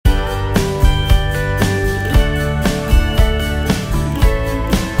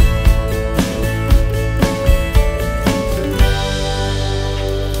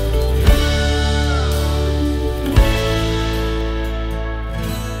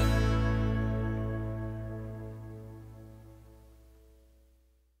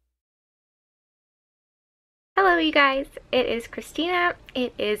Hello you guys, it is Christina,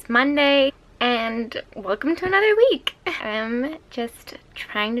 it is Monday, and welcome to another week. I'm just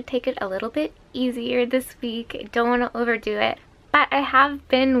trying to take it a little bit easier this week. I don't want to overdo it, but I have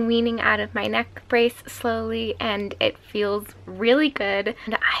been weaning out of my neck brace slowly and it feels really good.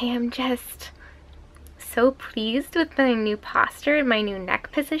 And I am just so pleased with my new posture and my new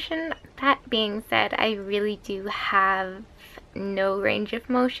neck position. That being said, I really do have no range of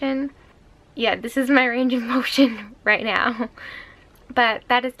motion. Yeah, this is my range of motion right now, but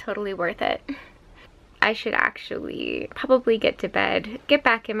that is totally worth it. I should actually probably get to bed, get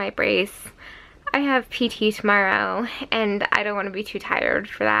back in my brace. I have PT tomorrow and I don't want to be too tired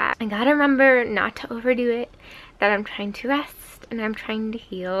for that. I gotta remember not to overdo it, that I'm trying to rest and I'm trying to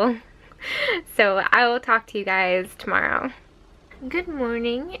heal. So I will talk to you guys tomorrow. Good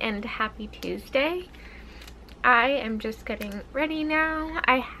morning and happy Tuesday. I am just getting ready now.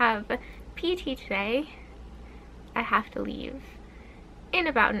 I have PT today. I have to leave in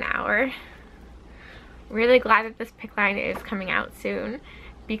about an hour. Really glad that this PICC line is coming out soon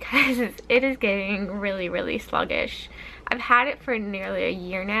because it is getting really sluggish. I've had it for nearly a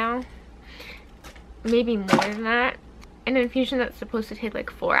year now, maybe more than that. An infusion that's supposed to take like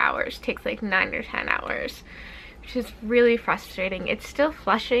 4 hours takes like 9 or 10 hours, which is really frustrating. It's still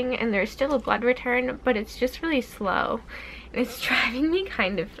flushing and there's still a blood return, but it's just really slow. And it's driving me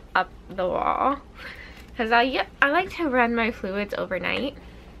kind of up the wall. Because I like to run my fluids overnight.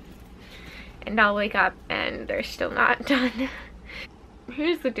 And I'll wake up and they're still not done.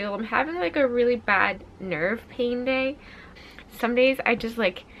 Here's the deal. I'm having like a really bad nerve pain day. Some days I just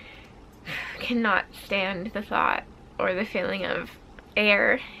like cannot stand the thought or the feeling of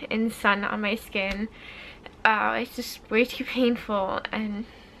air and sun on my skin. It's just way too painful, and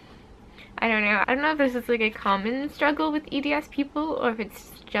I don't know if this is like a common struggle with EDS people or if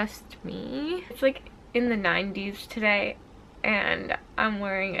it's just me. It's like in the 90s today and I'm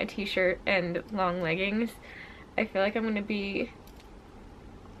wearing a t-shirt and long leggings. I feel like I'm gonna be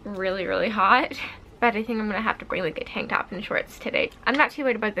really hot, but I think I'm gonna have to bring like a tank top and shorts today. I'm not too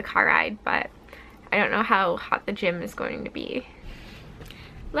worried about the car ride, but I don't know how hot the gym is going to be.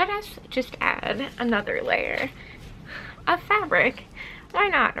 Let us just add another layer of fabric. Why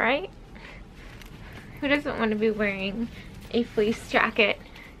not, right? Who doesn't want to be wearing a fleece jacket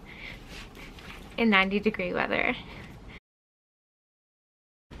in 90-degree weather?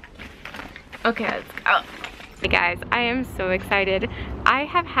 Okay, let's go. Hey guys, I am so excited. I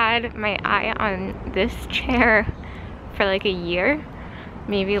have had my eye on this chair for like a year,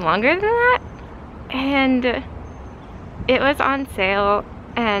 maybe longer than that, and it was on sale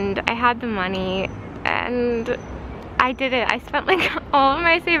and I had the money and I did it. I spent like all of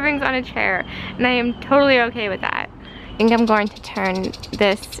my savings on a chair and I am totally okay with that. I think I'm going to turn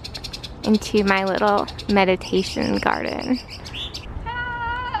this into my little meditation garden.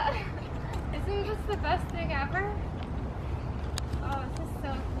 Ah, isn't this the best thing ever? Oh, this is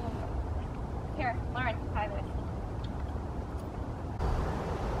so cool. Here, Lauren, try this.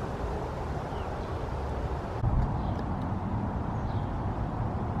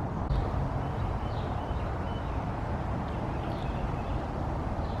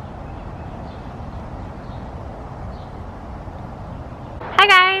 Hi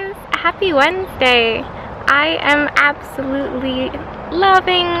guys, happy Wednesday. I am absolutely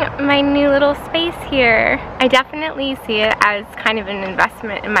loving my new little space here. I definitely see it as kind of an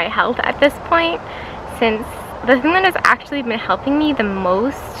investment in my health at this point, since the thing that has actually been helping me the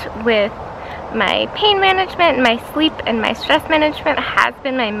most with my pain management, my sleep, and my stress management has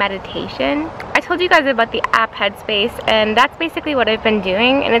been my meditation. I told you guys about the app Headspace, and that's basically what I've been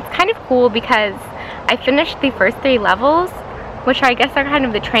doing, and it's kind of cool because I finished the first 3 levels, which I guess are kind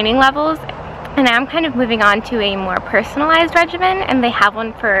of the training levels, and now I'm kind of moving on to a more personalized regimen, and they have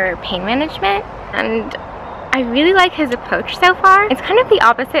one for pain management, and I really like his approach so far. It's kind of the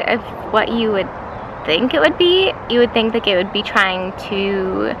opposite of what you would think it would be. You would think that it would be trying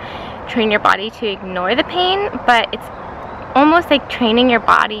to train your body to ignore the pain, but it's almost like training your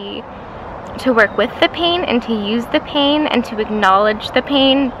body to work with the pain and to use the pain and to acknowledge the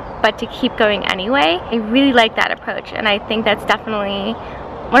pain, but to keep going anyway. I really like that approach, and I think that's definitely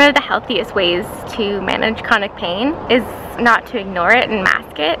one of the healthiest ways to manage chronic pain, is not to ignore it and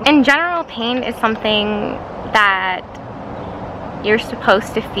mask it. In general, pain is something that you're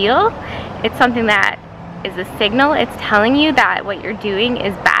supposed to feel. It's something that is a signal. It's telling you that what you're doing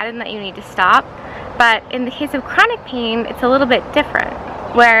is bad and that you need to stop. But in the case of chronic pain, it's a little bit different.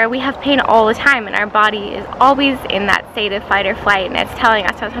 where we have pain all the time and our body is always in that state of fight or flight and it's telling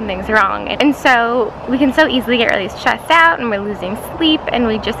us that something's wrong. And so we can so easily get really stressed out and we're losing sleep and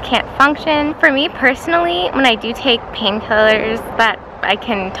we just can't function. For me personally, when I do take painkillers that I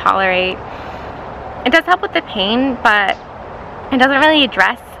can tolerate, it does help with the pain, but it doesn't really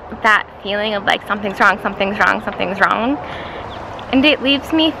address that feeling of like something's wrong, something's wrong, something's wrong. And it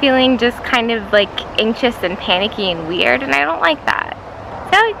leaves me feeling just kind of like anxious and panicky and weird, and I don't like that.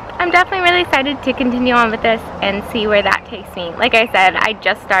 So I'm definitely really excited to continue on with this and see where that takes me. Like I said, I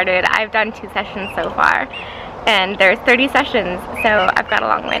just started. I've done 2 sessions so far, and there's 30 sessions, so I've got a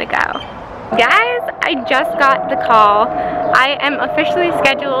long way to go. Guys, I just got the call. I am officially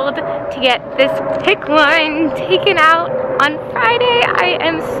scheduled to get this PICC line taken out on Friday. I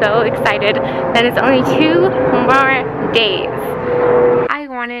am so excited that it's only 2 more days. I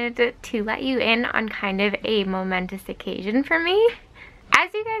wanted to let you in on kind of a momentous occasion for me.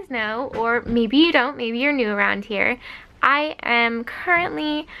 As you guys know, or maybe you don't, maybe you're new around here, I am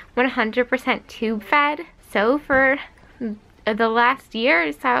currently 100% tube fed. So for the last year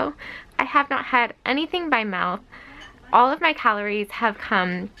or so, I have not had anything by mouth. All of my calories have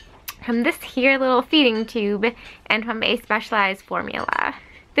come from this here little feeding tube and from a specialized formula.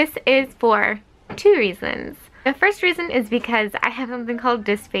 This is for 2 reasons. The first reason is because I have something called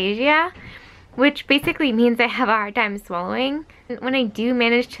dysphagia, which basically means I have a hard time swallowing. And when I do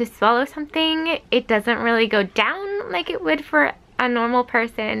manage to swallow something, it doesn't really go down like it would for a normal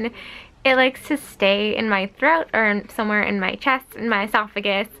person. It likes to stay in my throat or somewhere in my chest, in my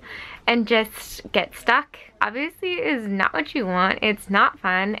esophagus, and just get stuck. Obviously, it is not what you want. It's not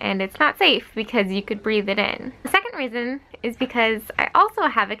fun, and it's not safe because you could breathe it in. The second reason is because I also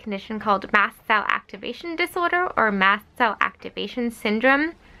have a condition called mast cell activation disorder or mast cell activation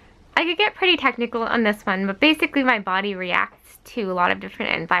syndrome. I could get pretty technical on this one, but basically my body reacts to a lot of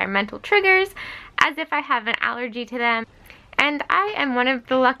different environmental triggers as if I have an allergy to them. And I am one of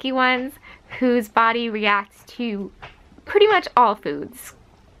the lucky ones whose body reacts to pretty much all foods.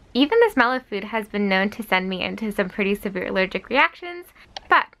 Even the smell of food has been known to send me into some pretty severe allergic reactions.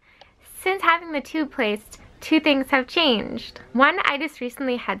 But since having the tube placed, 2 things have changed. One, I just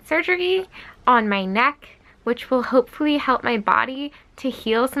recently had surgery on my neck, which will hopefully help my body to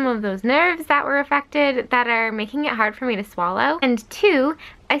heal some of those nerves that were affected that are making it hard for me to swallow. And 2,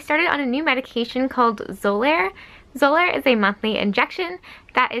 I started on a new medication called Xolair. Xolair is a monthly injection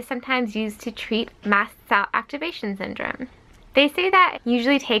that is sometimes used to treat mast cell activation syndrome. They say that it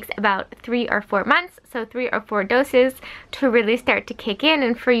usually takes about 3 or 4 months, so 3 or 4 doses, to really start to kick in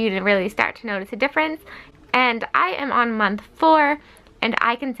and for you to really start to notice a difference. And I am on month 4, and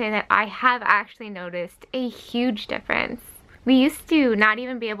I can say that I have actually noticed a huge difference. We used to not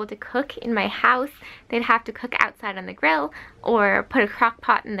even be able to cook in my house. They'd have to cook outside on the grill or put a crock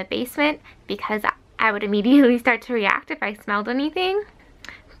pot in the basement because I would immediately start to react if I smelled anything.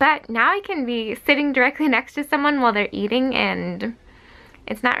 But now I can be sitting directly next to someone while they're eating and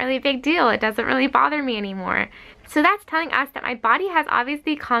it's not really a big deal. It doesn't really bother me anymore. So that's telling us that my body has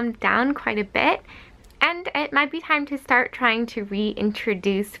obviously calmed down quite a bit, and it might be time to start trying to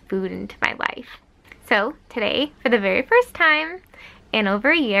reintroduce food into my life. So today, for the very first time in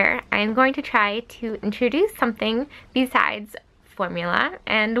over a year, I am going to try to introduce something besides formula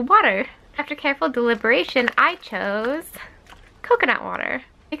and water. After careful deliberation, I chose coconut water.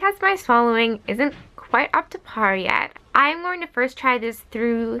 Because my swallowing isn't quite up to par yet, I'm going to first try this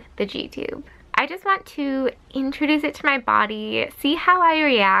through the G-tube. I just want to introduce it to my body, see how I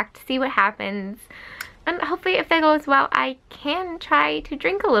react, see what happens, and hopefully if that goes well, I can try to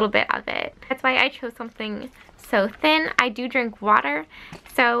drink a little bit of it. That's why I chose something so thin. I do drink water,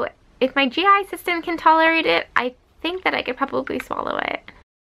 so if my GI system can tolerate it, I think that I could probably swallow it.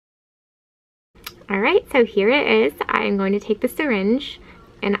 Alright, so here it is. I'm going to take the syringe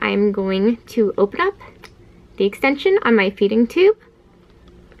and I'm going to open up the extension on my feeding tube.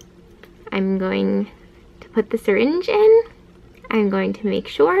 I'm going to put the syringe in. I'm going to make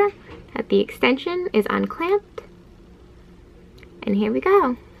sure that the extension is unclamped. And here we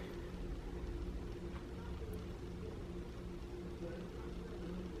go.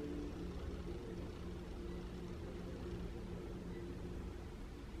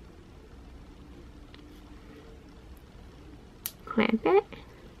 Clamp it.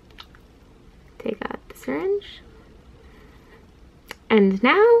 Take out the syringe. And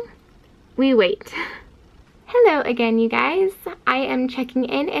now we wait. Hello again, you guys. I am checking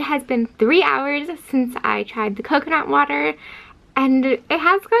in. It has been 3 hours since I tried the coconut water and it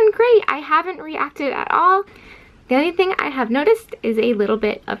has gone great. I haven't reacted at all. The only thing I have noticed is a little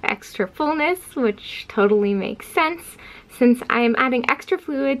bit of extra fullness, which totally makes sense since I am adding extra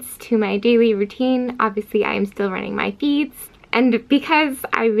fluids to my daily routine, obviously I am still running my feeds. And because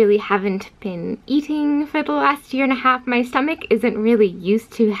I really haven't been eating for the last year and a half, my stomach isn't really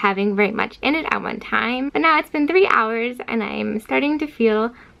used to having very much in it at one time. But now it's been 3 hours and I'm starting to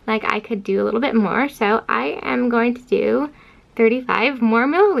feel like I could do a little bit more. So I am going to do 35 more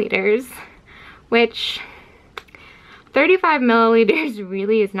milliliters, which 35 milliliters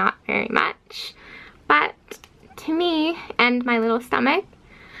really is not very much. But to me and my little stomach,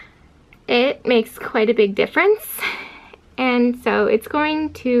 it makes quite a big difference. And so it's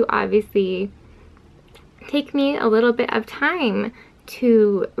going to obviously take me a little bit of time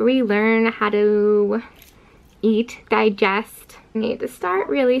to relearn how to eat, digest. I need to start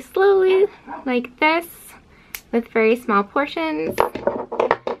really slowly like this with very small portions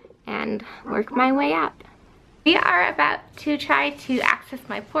and work my way up. We are about to try to access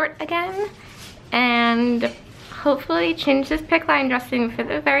my port again and hopefully change this PICC line dressing for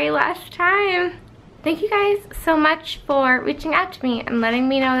the very last time. Thank you guys so much for reaching out to me and letting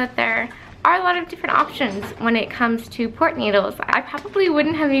me know that there are a lot of different options when it comes to port needles. I probably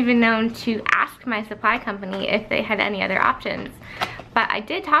wouldn't have even known to ask my supply company if they had any other options. But I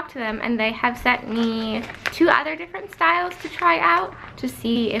did talk to them and they have sent me 2 other different styles to try out to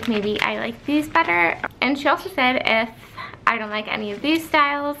see if maybe I like these better. And she also said if I don't like any of these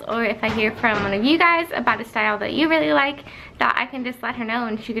styles, or if I hear from one of you guys about a style that you really like, that I can just let her know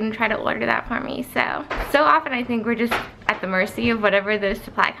and she can try to order that for me. So often I think we're just at the mercy of whatever the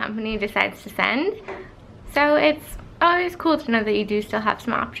supply company decides to send. So it's always cool to know that you do still have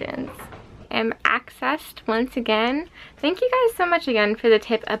some options. I'm accessed once again. Thank you guys so much again for the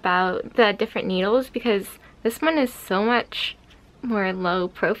tip about the different needles, because this one is so much more low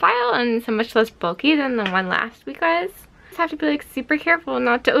profile and so much less bulky than the one last week was. Just have to be like super careful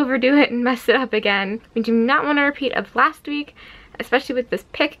not to overdo it and mess it up again. We do not want to repeat of last week, especially with this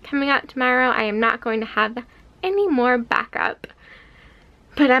PICC coming out tomorrow. I am not going to have any more backup,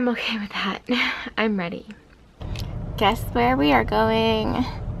 but I'm okay with that. I'm ready. Guess where we are going?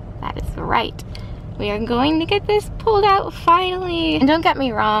 That is right. We are going to get this pulled out finally. And don't get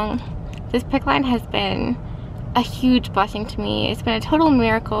me wrong, this PICC line has been a huge blessing to me. It's been a total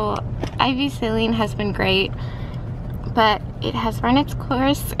miracle. IV saline has been great, but it has run its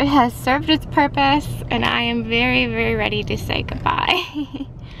course, it has served its purpose, and I am very, very ready to say goodbye.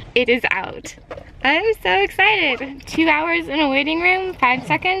 It is out. I'm so excited. 2 hours in a waiting room, 5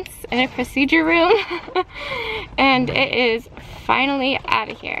 seconds in a procedure room, and it is finally out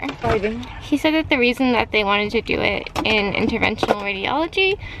of here. He said that the reason that they wanted to do it in interventional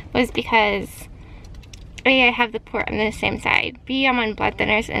radiology was because A, I have the port on the same side, B, I'm on blood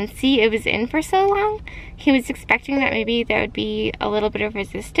thinners, and C, it was in for so long. He was expecting that maybe there would be a little bit of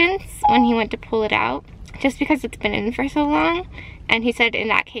resistance when he went to pull it out, just because it's been in for so long. And he said in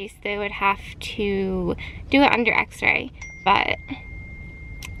that case they would have to do it under x-ray. But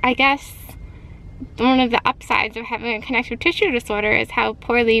I guess one of the upsides of having a connective tissue disorder is how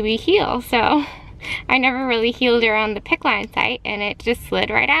poorly we heal. So I never really healed around the PICC line site and it just slid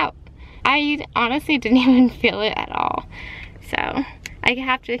right out. I honestly didn't even feel it at all. So I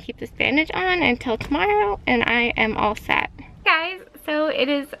have to keep this bandage on until tomorrow and I am all set. Guys, so it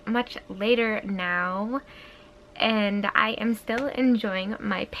is much later now and I am still enjoying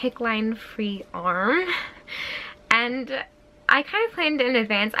my PICC line free arm. And I kind of planned in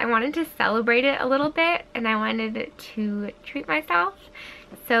advance. I wanted to celebrate it a little bit and I wanted to treat myself.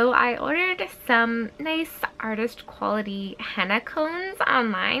 So I ordered some nice artist quality henna cones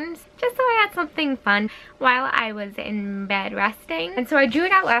online just so I had something fun while I was in bed resting. And so I drew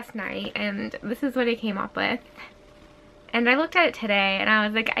it out last night and this is what I came up with. And I looked at it today and I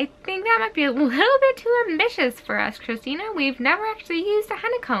was like, I think that might be a little bit too ambitious for us, Christina. We've never actually used a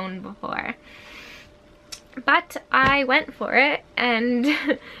henna cone before. But I went for it and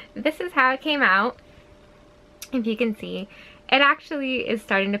this is how it came out. If you can see, it actually is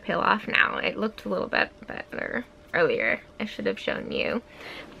starting to peel off now. It looked a little bit better earlier. I should have shown you.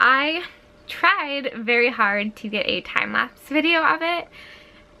 I tried very hard to get a time-lapse video of it,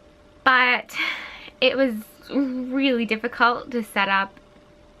 but it was really difficult to set up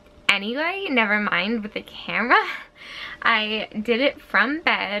anyway, never mind with the camera. I did it from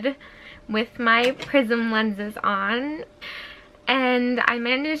bed with my prism lenses on and I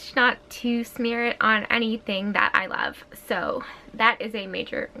managed not to smear it on anything that I love, so that is a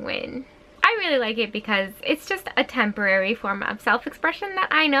major win. I really like it because it's just a temporary form of self-expression that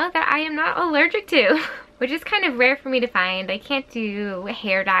I know that I am not allergic to, which is kind of rare for me to find. I can't do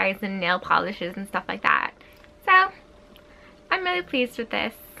hair dyes and nail polishes and stuff like that. So I'm really pleased with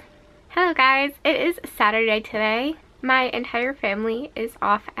this. Hello guys, it is Saturday today My entire family is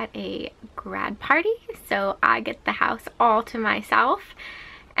off at a grad party, so I get the house all to myself.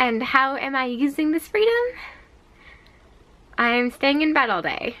 And how am I using this freedom? I'm staying in bed all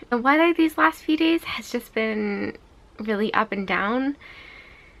day. The weather these last few days has just been really up and down,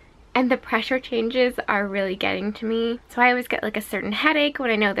 and the pressure changes are really getting to me. So I always get like a certain headache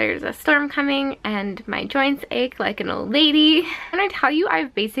when I know there's a storm coming, and my joints ache like an old lady. When I tell you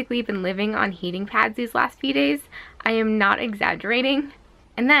I've basically been living on heating pads these last few days, I am not exaggerating.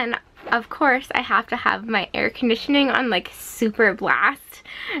 And then of course I have to have my air conditioning on like super blast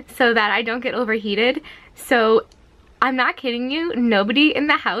so that I don't get overheated. So I'm not kidding you, nobody in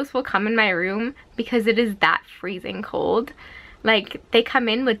the house will come in my room because it is that freezing cold. Like, they come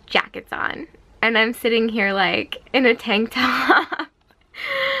in with jackets on, and I'm sitting here like in a tank top,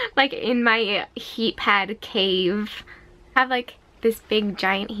 like in my heat pad cave. I have like this big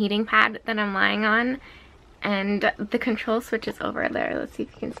giant heating pad that I'm lying on, and the control switch is over there. Let's see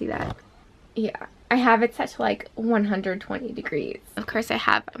if you can see that. Yeah, I have it set to like 120 degrees. Of course I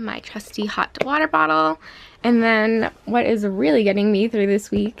have my trusty hot water bottle, and then what is really getting me through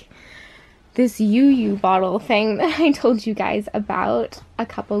this week, this UU bottle thing that I told you guys about a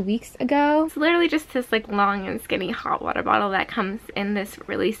couple weeks ago. It's literally just this like long and skinny hot water bottle that comes in this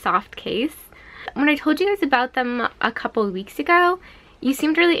really soft case. When I told you guys about them a couple of weeks ago, you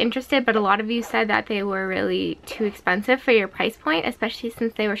seemed really interested, but a lot of you said that they were really too expensive for your price point, especially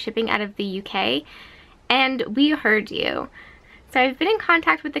since they were shipping out of the UK. And we heard you. So I've been in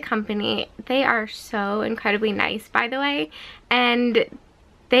contact with the company. They are so incredibly nice, by the way. And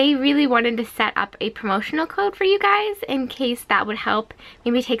they really wanted to set up a promotional code for you guys in case that would help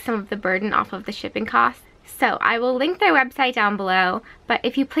maybe take some of the burden off of the shipping costs. So I will link their website down below, but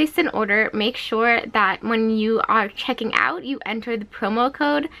if you place an order, make sure that when you are checking out, you enter the promo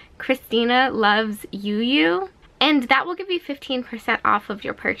code Christina Loves UU, and that will give you 15% off of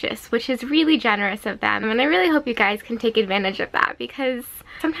your purchase, which is really generous of them. And I really hope you guys can take advantage of that, because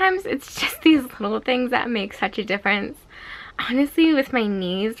sometimes it's just these little things that make such a difference. Honestly, with my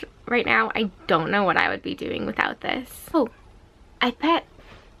knees right now, I don't know what I would be doing without this. Oh, I bet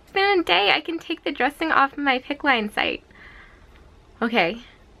it's been a day. I can take the dressing off my PICC line site. Okay,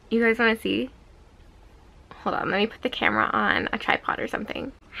 you guys want to see? Hold on, let me put the camera on a tripod or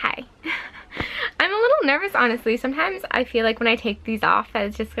something. Hi. I'm a little nervous, honestly. Sometimes I feel like when I take these off that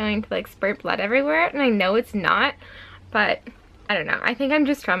it's just going to like spurt blood everywhere, and I know it's not, but I don't know. I think I'm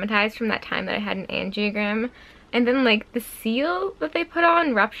just traumatized from that time that I had an angiogram, and then like the seal that they put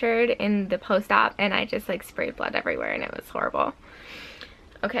on ruptured in the post-op, and I just like sprayed blood everywhere, and it was horrible.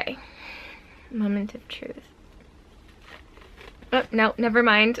 Okay, moment of truth. Oh, no, never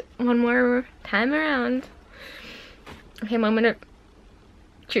mind. One more time around. Okay, moment of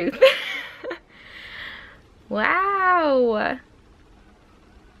truth. Wow.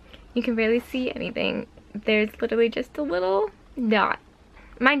 You can barely see anything. There's literally just a little dot.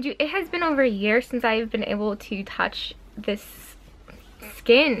 Mind you, it has been over a year since I've been able to touch this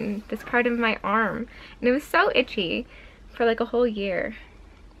skin, this part of my arm. And it was so itchy for like a whole year.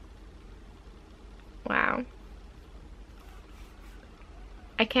 Wow.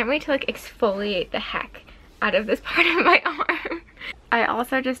 I can't wait to like exfoliate the heck out of this part of my arm. I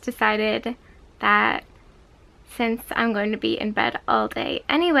also just decided that since I'm going to be in bed all day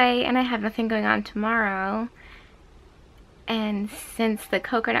anyway, and I have nothing going on tomorrow, and since the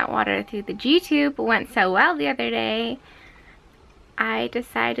coconut water through the G-tube went so well the other day, I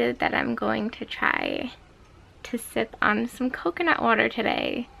decided that I'm going to try to sip on some coconut water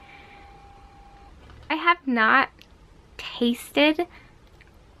today. I have not tasted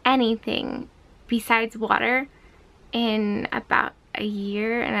anything besides water in about a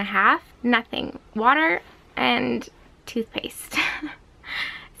year and a half. Nothing. Water and toothpaste.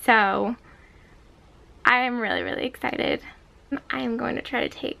 So I am really, really excited. I am going to try to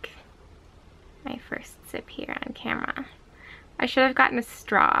take my first sip here on camera. I should have gotten a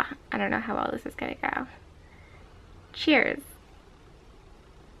straw. I don't know how well this is gonna go. Cheers.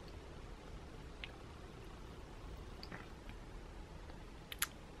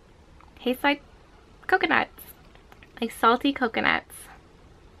 Tastes like coconuts, like salty coconuts.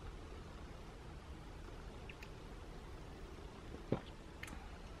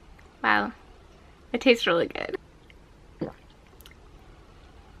 Wow, it tastes really good.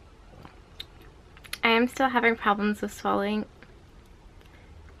 I am still having problems with swallowing.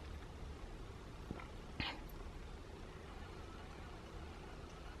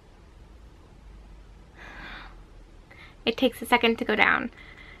 It takes a second to go down,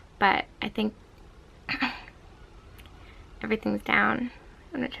 but I think everything's down.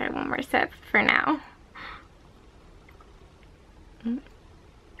 I'm gonna try one more sip for now.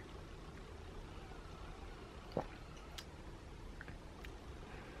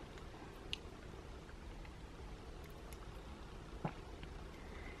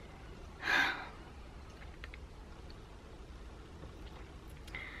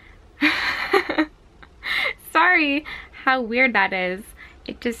 Sorry how weird that is.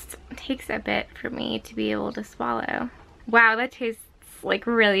 It just takes a bit for me to be able to swallow. Wow, that tastes like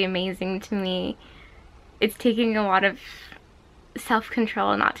really amazing to me. It's taking a lot of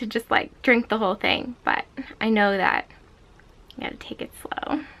self-control not to just like drink the whole thing, but I know that you gotta take it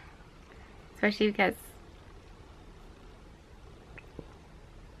slow. Especially because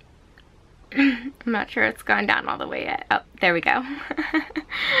I'm not sure it's gone down all the way yet. Oh, there we go.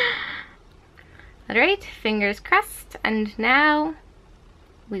 Alright, fingers crossed, and now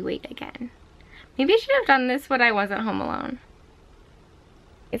we wait again. Maybe I should have done this when I wasn't home alone.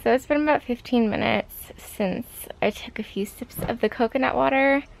 Okay, so it's been about 15 minutes since I took a few sips of the coconut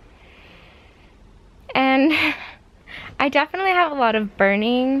water. And I definitely have a lot of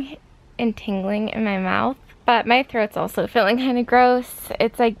burning and tingling in my mouth, but my throat's also feeling kind of gross.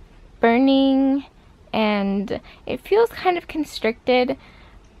 It's like burning and it feels kind of constricted,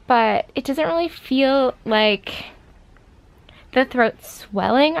 but it doesn't really feel like the throat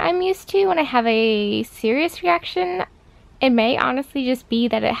swelling I'm used to when I have a serious reaction. It may honestly just be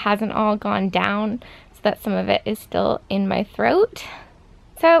that it hasn't all gone down, so that some of it is still in my throat.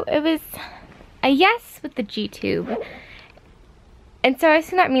 So it was a yes with the G-tube. And so I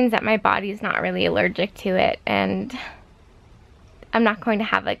assume that means that my body's not really allergic to it and I'm not going to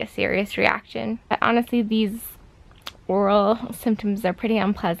have like a serious reaction. But honestly, these oral symptoms are pretty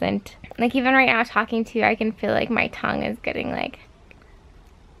unpleasant. Like even right now talking to you, I can feel like my tongue is getting like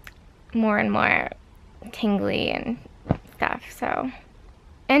more and more tingly and stuff, so.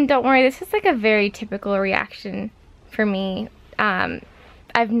 And don't worry, this is like a very typical reaction for me.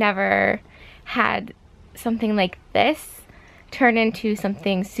 I've never had something like this turn into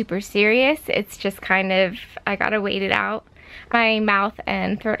something super serious. It's just kind of, I gotta wait it out. My mouth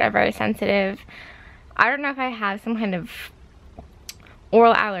and throat are very sensitive. I don't know if I have some kind of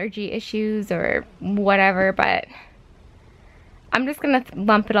oral allergy issues or whatever, but I'm just gonna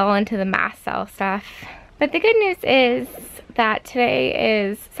lump it all into the mast cell stuff. But the good news is that today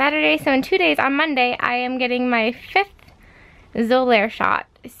is Saturday, so in 2 days, on Monday, I am getting my 5th Xolair shot.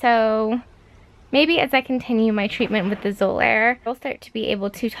 So maybe as I continue my treatment with the Xolair, I'll start to be able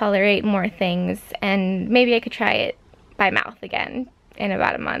to tolerate more things, and maybe I could try it by mouth again in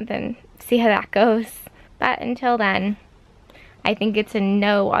about a month and see how that goes. But until then, I think it's a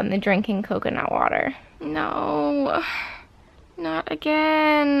no on the drinking coconut water. No, not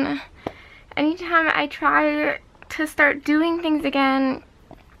again. Anytime I try to start doing things again,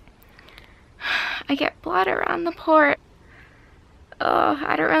 I get blood around the port. Oh,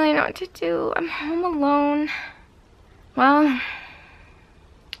 I don't really know what to do. I'm home alone. Well,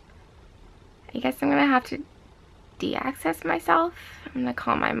 I guess I'm gonna have to de-access myself. I'm gonna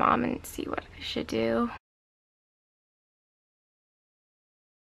call my mom and see what I should do.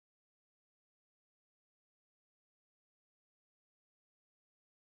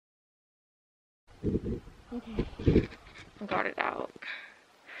 Okay, I got it out.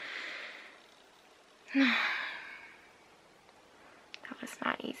 That was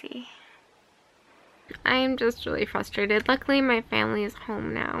not easy. I am just really frustrated. Luckily, my family is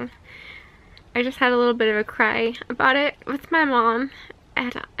home now. I just had a little bit of a cry about it with my mom,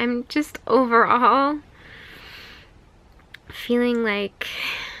 and I'm just overall feeling like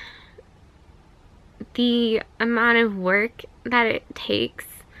the amount of work that it takes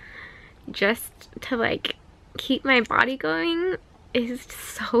just to like keep my body going is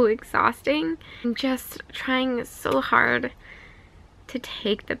so exhausting. I'm just trying so hard to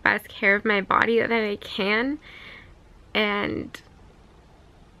take the best care of my body that I can, and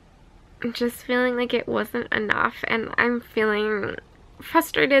I'm just feeling like it wasn't enough, and I'm feeling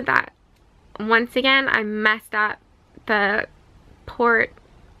frustrated that once again I messed up the port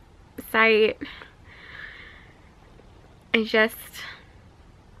site. I just,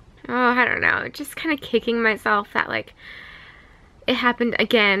 oh, I don't know, just kind of kicking myself that like it happened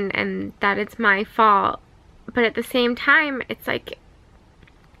again and that it's my fault. But at the same time, it's like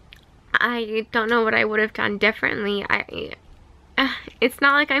I don't know what I would have done differently. It's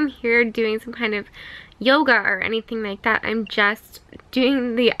not like I'm here doing some kind of yoga or anything like that. I'm just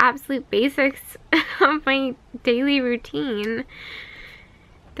doing the absolute basics of my daily routine.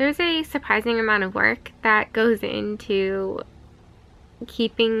 There's a surprising amount of work that goes into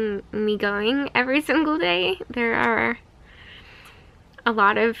keeping me going every single day. There are a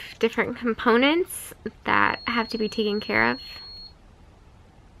lot of different components that have to be taken care of.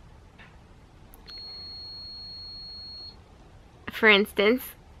 for instance.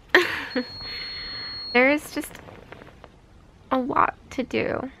 There's just a lot to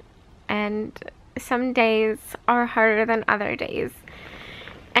do, and some days are harder than other days.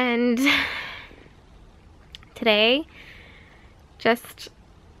 And today, just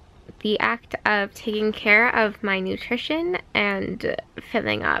the act of taking care of my nutrition and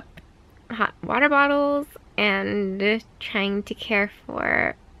filling up hot water bottles and trying to care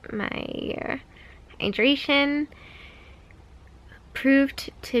for my hydration proved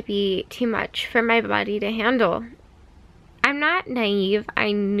to be too much for my body to handle. I'm not naive.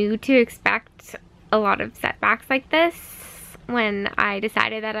 I knew to expect a lot of setbacks like this when I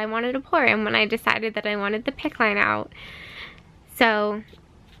decided that I wanted a pour and when I decided that I wanted the PICC line out. So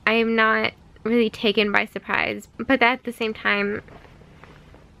I am not really taken by surprise, but at the same time,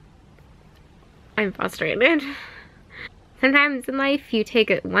 I'm frustrated. Sometimes in life you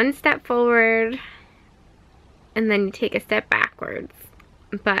take it one step forward and then you take a step backwards,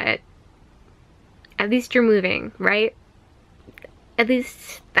 but at least you're moving, right? At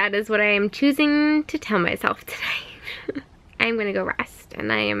least that is what I am choosing to tell myself today. I'm gonna go rest, and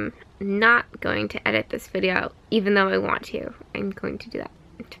I am not going to edit this video, even though I want to. I'm going to do that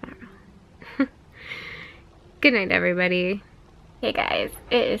tomorrow. Good night, everybody. Hey guys,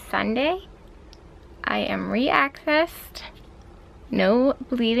 it is Sunday. I am re-accessed. No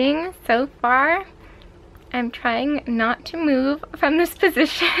bleeding so far. I'm trying not to move from this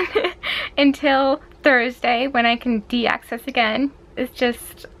position until Thursday when I can de-access again. It's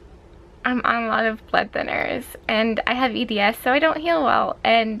just, I'm on a lot of blood thinners and I have EDS, so I don't heal well,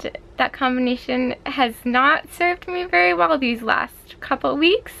 and that combination has not served me very well these last couple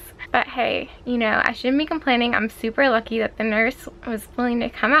weeks. But hey, you know, I shouldn't be complaining. I'm super lucky that the nurse was willing to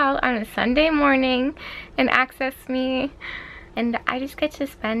come out on a Sunday morning and access me, and I just get to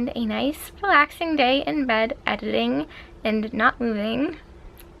spend a nice relaxing day in bed editing and not moving.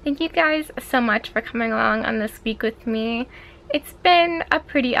 Thank you guys so much for coming along on this week with me. It's been a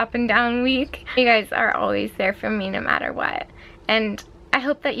pretty up and down week. You guys are always there for me no matter what, and I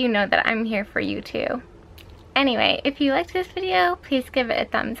hope that you know that I'm here for you too. Anyway, if you liked this video, please give it a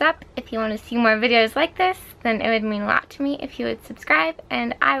thumbs up. If you want to see more videos like this, then it would mean a lot to me if you would subscribe,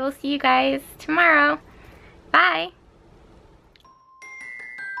 and I will see you guys tomorrow. Bye!